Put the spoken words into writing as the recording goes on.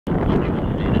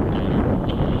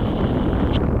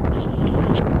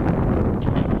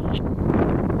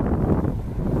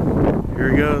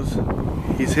goes.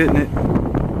 He's hitting it.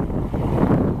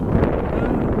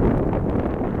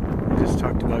 We just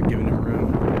talked about giving him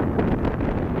room.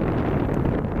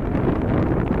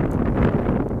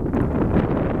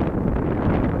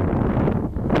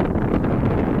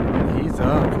 And he's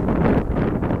up.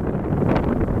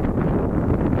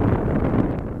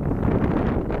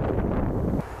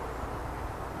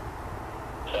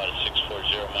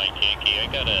 I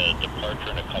got a departure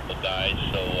and a couple guys,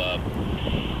 so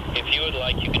if you would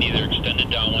like, you can either extend it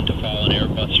down one to follow an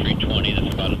Airbus 320,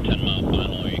 that's about a 10-mile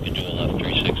final, or you can do a left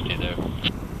 360 there.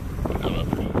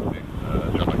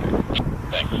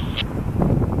 Thanks.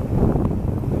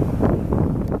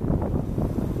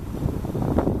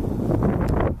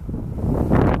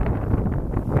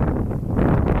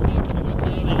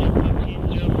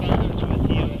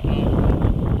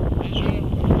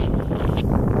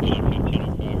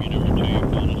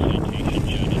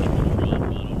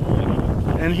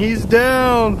 And he's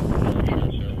down.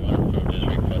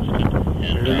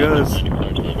 There he goes.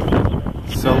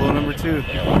 Solo number 2.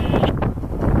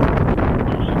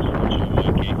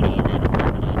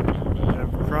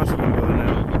 Crosswind going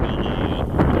now.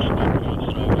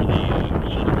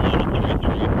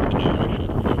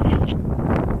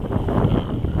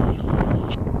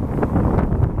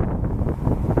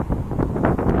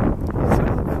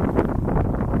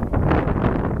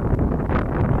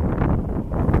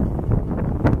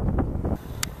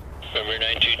 Number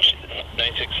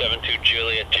 9672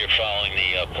 Juliet, you're following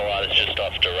the Pilatus just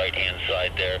off the right-hand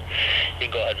side there. You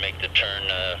can go ahead and make the turn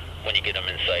when you get them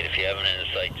in sight. If you haven't in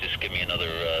sight, just give me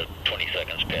another 20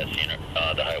 seconds past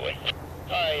the highway.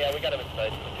 Alright, yeah, we got them in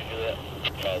sight. Juliet.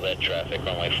 Follow that traffic,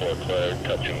 runway 4 clear,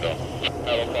 touch and go.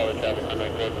 I will follow the traffic, runway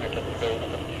 4 clear, touch and go.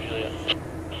 Juliet.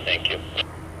 Thank you.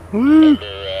 Woo!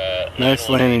 Number, Nice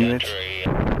landing, Mitch.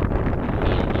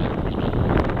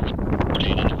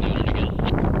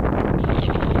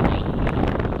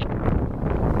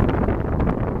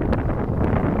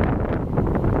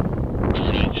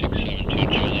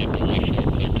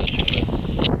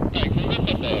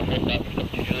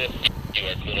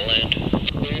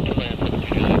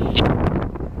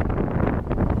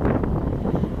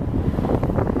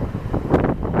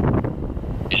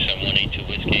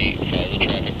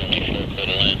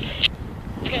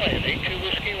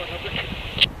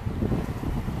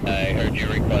 I heard your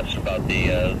request about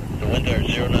the winds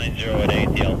are 090 at 8,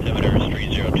 the altimeter is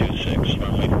 3026,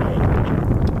 runway 4.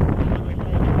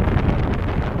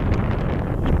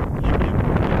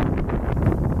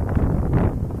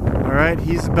 Alright,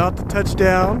 he's about to touch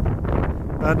down.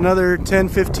 About another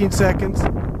 10-15 seconds.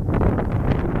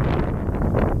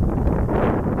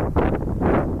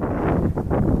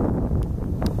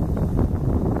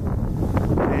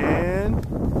 And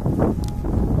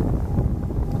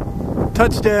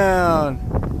touchdown!